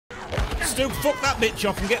Stu, fuck that bitch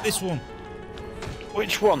off and get this one.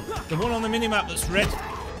 Which one? The one on the minimap that's red.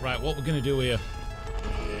 Right, what we're gonna do here.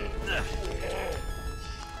 You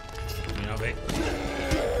have it.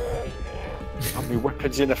 Are my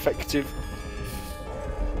weapons ineffective?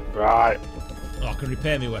 Right. Oh, I can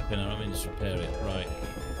repair my weapon. I don't mean just repair it. Right.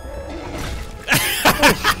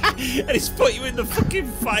 And he's put you in the fucking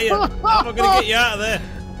fire. How am I gonna get you out of there?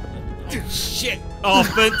 Oh, shit. Oh,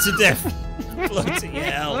 burnt to death. Bloody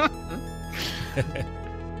hell.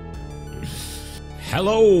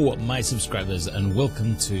 Hello, my subscribers, and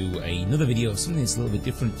welcome to another video of something that's a little bit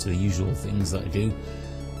different to the usual things that I do.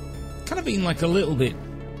 Kind of been like a little bit,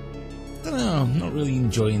 I don't know, I'm not really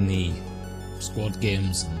enjoying the squad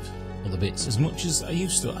games and other bits as much as I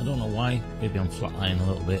used to. I don't know why. Maybe I'm flatlining a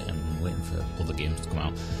little bit and waiting for other games to come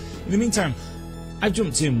out. In the meantime, I've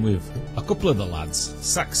jumped in with a couple of the lads,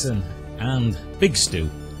 Saxon and Big Stu,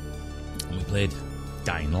 and we played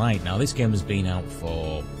Dying Light. Now this game has been out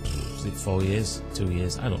for, is it 4 years? 2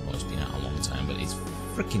 years? I don't know, it's been out a long time, but it's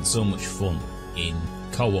freaking so much fun in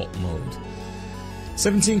co-op mode.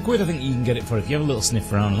 17 quid I think you can get it for if you have a little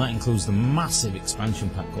sniff around, and that includes the massive expansion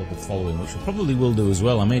pack called The Following, which we probably will do as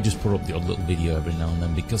well. I may just put up the odd little video every now and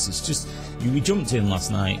then, because it's just, we jumped in last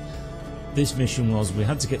night. This mission was, we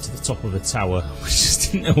had to get to the top of a tower. We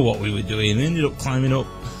just didn't know what we were doing. We ended up climbing up,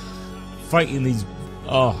 fighting these,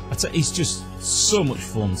 it's just so much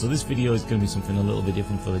fun. So this video is going to be something a little bit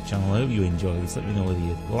different for the channel. I hope you enjoy this. Let me know whether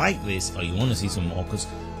you like this or you want to see some more, because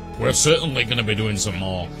we're certainly going to be doing some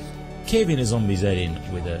more. Caving a zombie's head in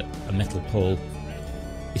with a metal pole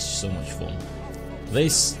is so much fun.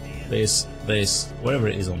 This, whatever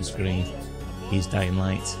it is on screen, is Dying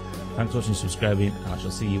Light. Thanks for watching, subscribing, and I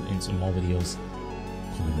shall see you in some more videos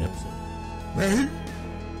coming up.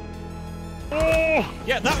 Oh,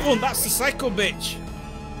 yeah, that one, that's the psycho bitch.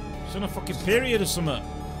 She's on a fucking period or something.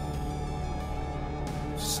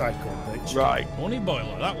 Psycho bitch. Right. Honey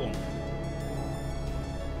boiler, that one.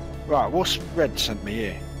 Right, what's Red sent me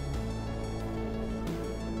here?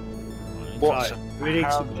 What's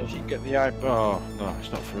how did you get the eye? Oh, no,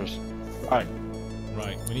 it's not for us. Right.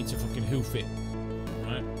 Right, we need to fucking hoof it.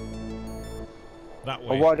 Right. That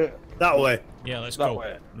way. Oh, why do... That way. Yeah, let's that go.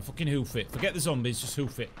 way. And fucking hoof it. Forget the zombies, just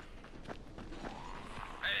hoof it.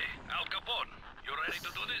 Hey, Al Capone, you ready to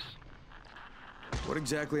do this? What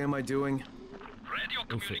exactly am I doing? Radio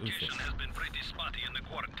communication has been pretty spotty in the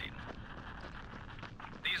quarantine.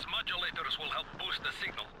 These modulators will help boost the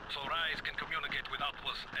signal, so Rise can communicate with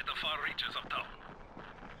outposts at the far reaches of town.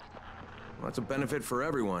 Well, that's a benefit for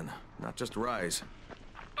everyone, not just Rise.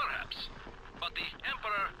 Perhaps, but the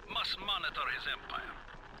Emperor must monitor his empire.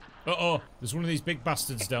 Uh-oh, there's one of these big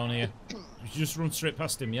bastards down here. You should just run straight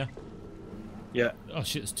past him, yeah? Yeah. Oh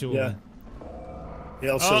shit, there's two of them. He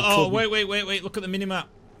also Oh, wait, look at the minimap.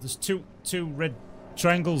 There's two red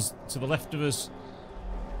triangles to the left of us.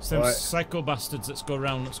 It's them right. Psycho bastards. Let's go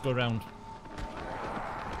round,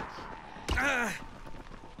 Ah.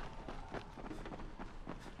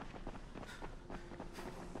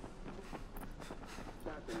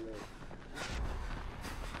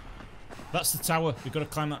 That's the tower. We've got to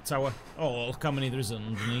climb that tower. Oh, look how many there is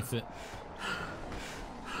underneath it.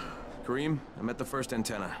 Kareem, I'm at the first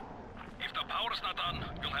antenna. If the power's not on,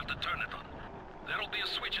 you'll have to turn it on. There'll be a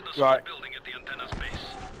switch in the Right. building at the antenna's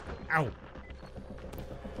base. Ow.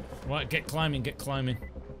 Right, get climbing, get climbing.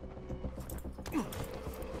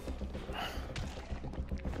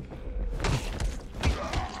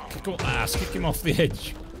 Kick up ass, kick him off the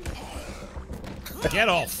edge. Get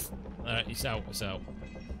off! Alright, it's out, it's out.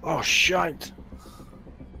 Oh, shite.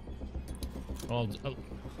 Oh,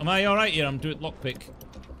 am I alright here? I'm doing lockpick.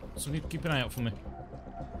 So keep an eye out for me.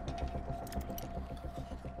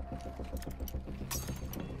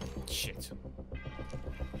 Shit.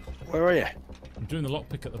 Where are you? I'm doing the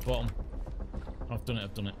lockpick at the bottom. I've done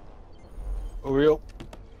it. Hurry up.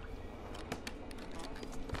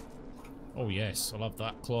 Oh yes, I'll have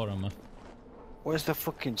that claw hammer. Where's the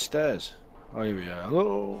fucking stairs? Oh, here we are.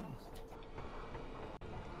 Hello.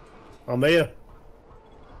 I'm here.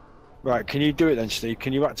 Right, can you do it then, Steve?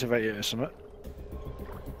 Can you activate it or something?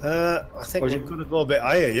 I think we're gonna go a bit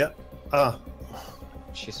higher, yeah. Ah.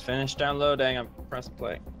 She's finished downloading. I'm press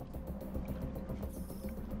play.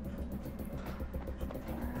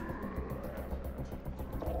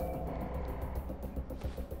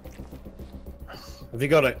 Have you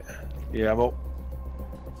got it? Yeah, I'm up.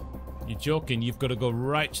 You're joking, you've got to go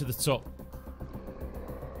right to the top.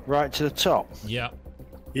 Right to the top? Yeah.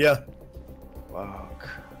 Yeah. Fuck.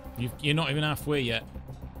 You're not even halfway yet.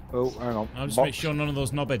 Oh, hang on. I'll just Box. make sure none of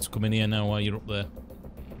those knobheads come in here now while you're up there.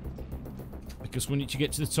 Because when you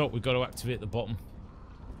get to the top, we've got to activate the bottom.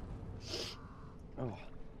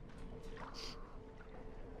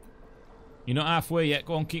 You're not halfway yet.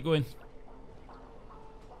 Go on, keep going.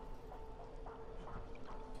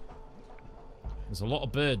 There's a lot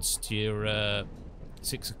of birds to your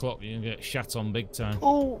 6 o'clock. You're going to get shat on big time.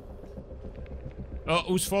 Oh! Oh,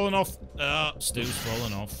 who's fallen off? Stu's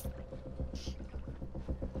fallen off.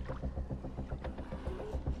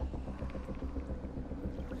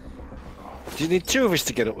 Do you need 2 of us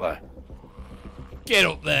to get up there? Get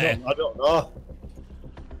up there! I don't know.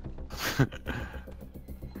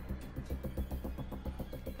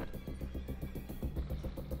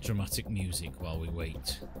 Dramatic music while we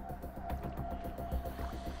wait.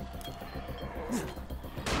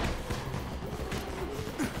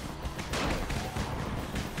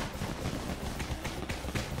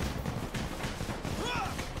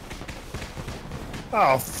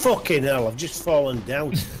 Oh, fucking hell, I've just fallen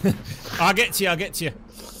down. I'll get to you, I'll get to you.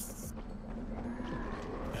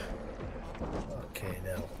 Okay,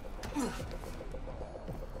 now.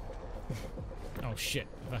 Oh shit.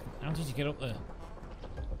 How did you get up there?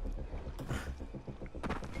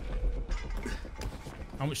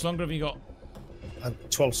 How much longer have you got?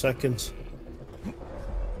 12 seconds.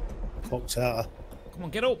 Fucked out. Come on,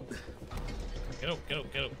 get up. Get up, get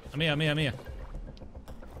up, get up. I'm here, I'm here, I'm here.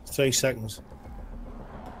 3 seconds.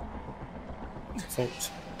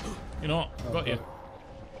 Fucked. You know what? I've got you.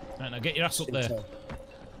 Right, now get your ass up there.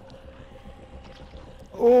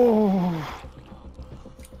 Oh!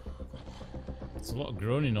 There's a lot of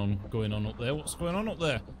groaning going on up there. What's going on up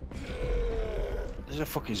there? There's a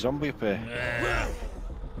fucking zombie up here.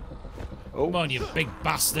 Oh. Come on, you big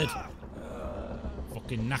bastard.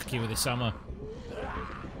 Fucking knack you with this hammer.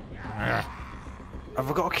 Have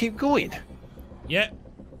I got to keep going? Yeah.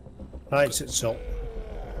 Right, it's at top.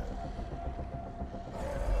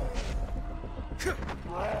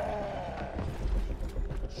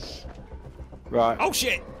 Right. Oh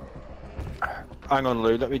shit! Hang on,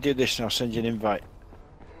 Lou. Let me do this and I'll send you an invite.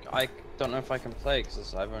 I don't know if I can play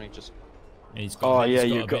because I've only just. He's got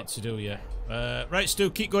you've a bit to do, yeah. Right, Stu,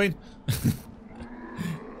 keep going.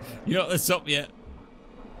 You're not at the top yet.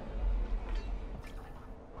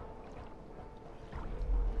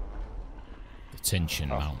 The tension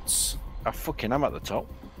mounts. I fucking am at the top.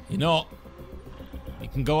 You're not. You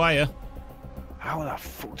can go higher. How the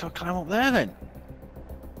fuck do I climb up there then?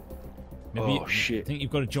 Maybe shit. I think you've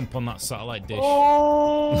got to jump on that satellite dish.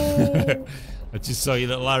 Oh! I just saw you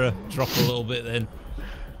little Lara drop a little bit then.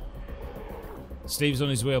 Steve's on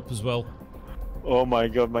his way up as well. Oh my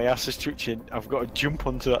god, my ass is twitching. I've got to jump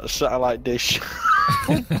onto that satellite dish.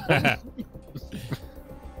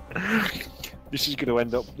 This is gonna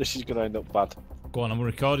end up bad. Go on, I'm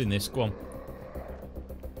recording this, go on.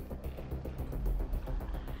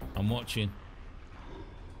 I'm watching.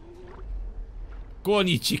 Go on,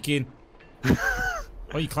 you chicken.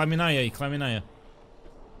 Oh, you climbing higher, you climbing higher.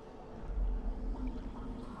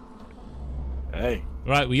 Hey.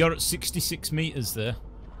 Right, well, you're at 66 metres there.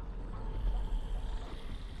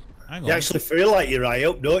 Hang on. You actually feel like you're high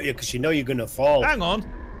up, don't you? Because you know you're going to fall. Hang on.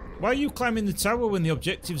 Why are you climbing the tower when the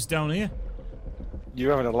objective's down here?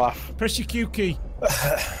 You're having a laugh. Press your Q key.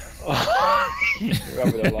 You're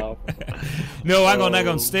having a laugh. No, hang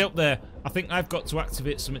on. Stay up there. I think I've got to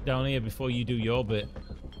activate something down here before you do your bit.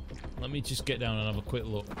 Let me just get down and have a quick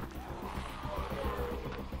look.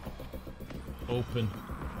 Open.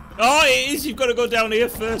 Oh, it is! You've got to go down here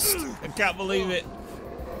first. I can't believe it.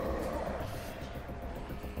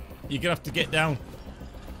 You're going to have to get down.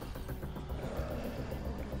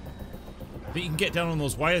 I think you can get down on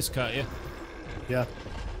those wires, can't you? Yeah.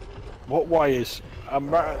 What wires? I'm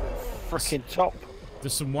right at the freaking top.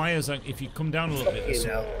 There's some wires. If you come down a little bit,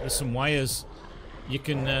 there's some wires. You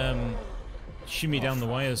can shimmy down the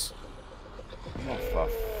wires. Oh, for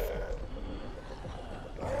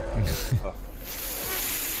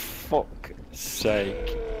fuck's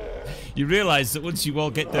sake. You realise that once you all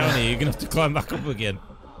get down here, you're going to have to climb back up again.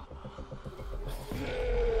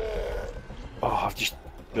 Oh, I've just...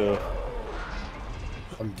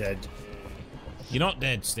 I'm dead. You're not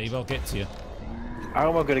dead, Steve. I'll get to you. How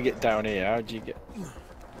am I going to get down here? How do you get...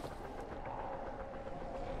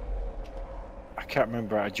 I can't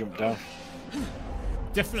remember how to jump down.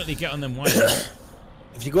 Definitely get on them wires.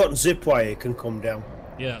 If you got on zip wire, you can come down.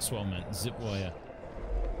 Yeah, that's what I meant. Zip wire.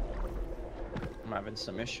 I'm having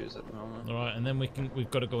some issues at the moment. All right, and then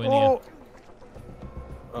we've got to go in here.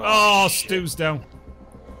 Oh, Stu's down.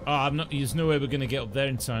 Oh, there's no way we're going to get up there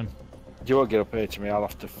in time. You won't get up here to me. I'll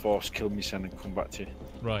have to force kill me son and come back to you.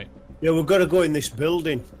 Right. Yeah, we've got to go in this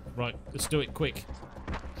building. Right, let's do it quick.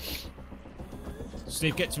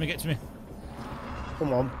 Steve, get to me, get to me.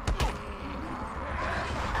 Come on.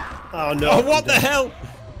 Oh no. Oh, what the hell?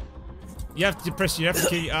 You have to press your F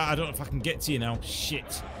key. I don't know if I can get to you now.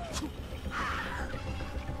 Shit.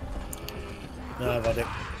 No, I've had it.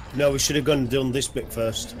 No, we should have gone and done this bit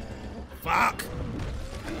first. Fuck!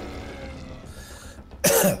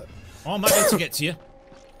 Oh, I might be able to get to you.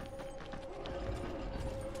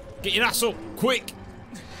 Get your ass up, quick!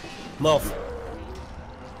 Moth.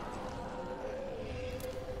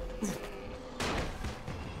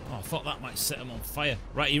 Oh, I thought that might set them on fire.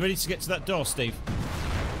 Right, you ready to get to that door, Steve?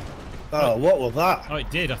 Oh, what was that? Oh, it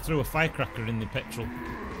did. I threw a firecracker in the petrol.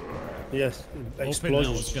 Yes, Hoping that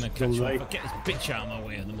explosions. was going to catch on. If I get this bitch out of my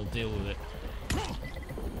way and then we'll deal with it.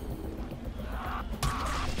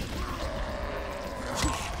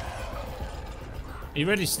 Are you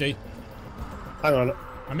ready, Steve? Hang on.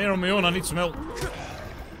 I'm here on my own. I need some help.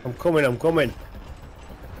 I'm coming, I'm coming.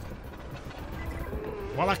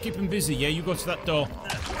 While I keep him busy, yeah, you go to that door.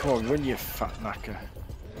 Come on, run, you fat knacker.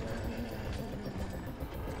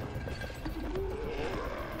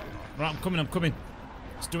 Right, I'm coming, I'm coming.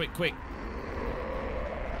 Let's do it quick.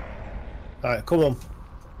 Alright, come on.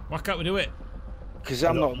 Why can't we do it? Because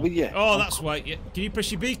I'm not with you. Oh, that's why. Yeah. Can you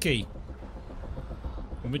press your B key?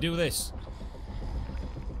 When we do this?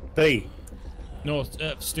 B. No,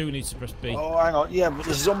 Stu needs to press B. Oh, hang on. Yeah, but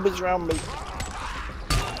there's zombies around me.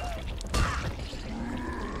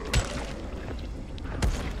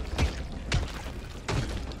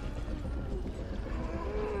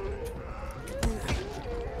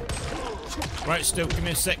 Right, Stu, give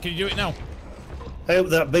me a sec. Can you do it now? I hope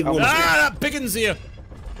that big one. Ah, that big one's here!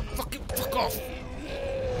 Fuck off!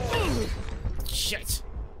 Shit!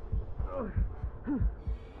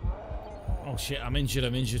 Oh shit, I'm injured,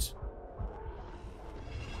 I'm injured.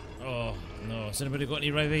 Oh no, has anybody got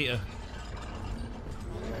any Rivita?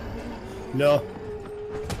 No.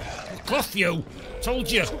 Cloth you! Told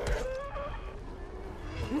you!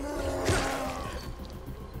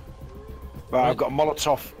 Right, I've got a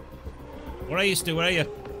Molotov. Where are you, Stu? Where are you?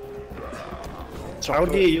 How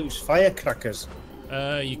do you use firecrackers?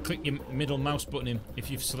 You click your middle mouse button in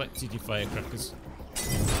if you've selected your firecrackers.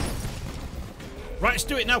 Right, let's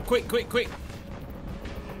do it now, quick, quick, quick!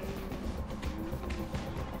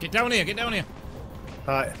 Get down here, get down here!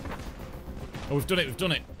 Alright. Oh, we've done it, we've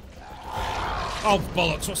done it. Oh,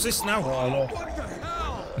 bollocks, what's this now? Oh, no.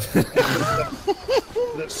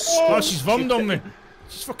 Oh, she's bombed on me.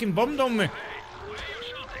 She's fucking bombed on me.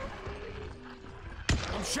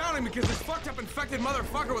 I'm shouting because this fucked up infected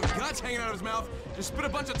motherfucker with guts hanging out of his mouth just spit a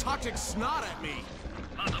bunch of toxic snot at me.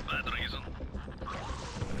 Not a bad reason.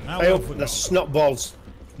 Now, I hope the snot balls.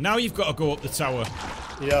 now you've got to go up the tower.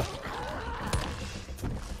 Yeah.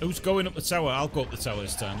 Who's going up the tower? I'll go up the tower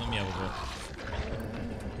this time. Let me have a go.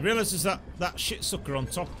 You realise there's that shit sucker on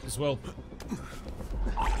top as well.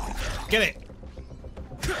 Get it!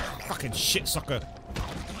 Fucking shit sucker.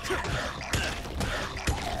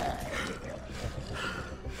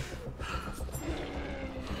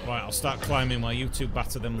 Right, I'll start climbing while you two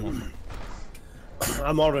batter them one.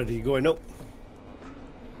 I'm already going up.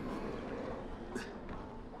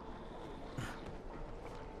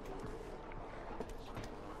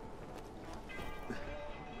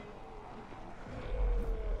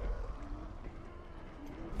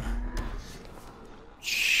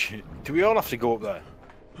 Shit. Do we all have to go up there?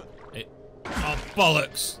 Oh,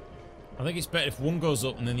 bollocks! I think it's better if one goes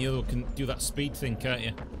up and then the other can do that speed thing, can't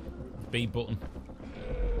you? B button.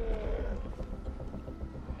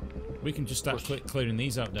 We can just start clearing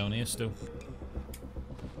these out down here still.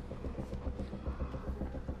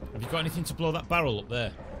 Have you got anything to blow that barrel up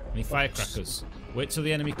there? Any firecrackers? Wait till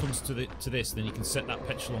the enemy comes to this, then you can set that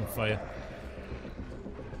petrol on fire.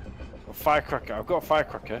 A firecracker. I've got a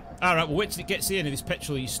firecracker. Alright, well wait till it gets here near this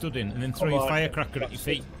petrol you stood in, and then throw your firecracker at your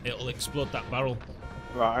feet. It'll explode that barrel.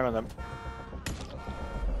 Right, hang on then.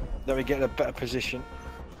 Let me get in a better position.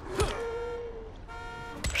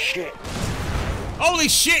 Shit. Holy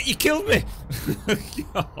shit, you killed me!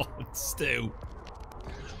 God, Stu.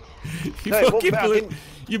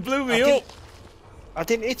 You blew me up! I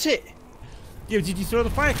didn't hit it. Yeah, did you throw the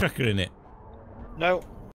firecracker in it? No.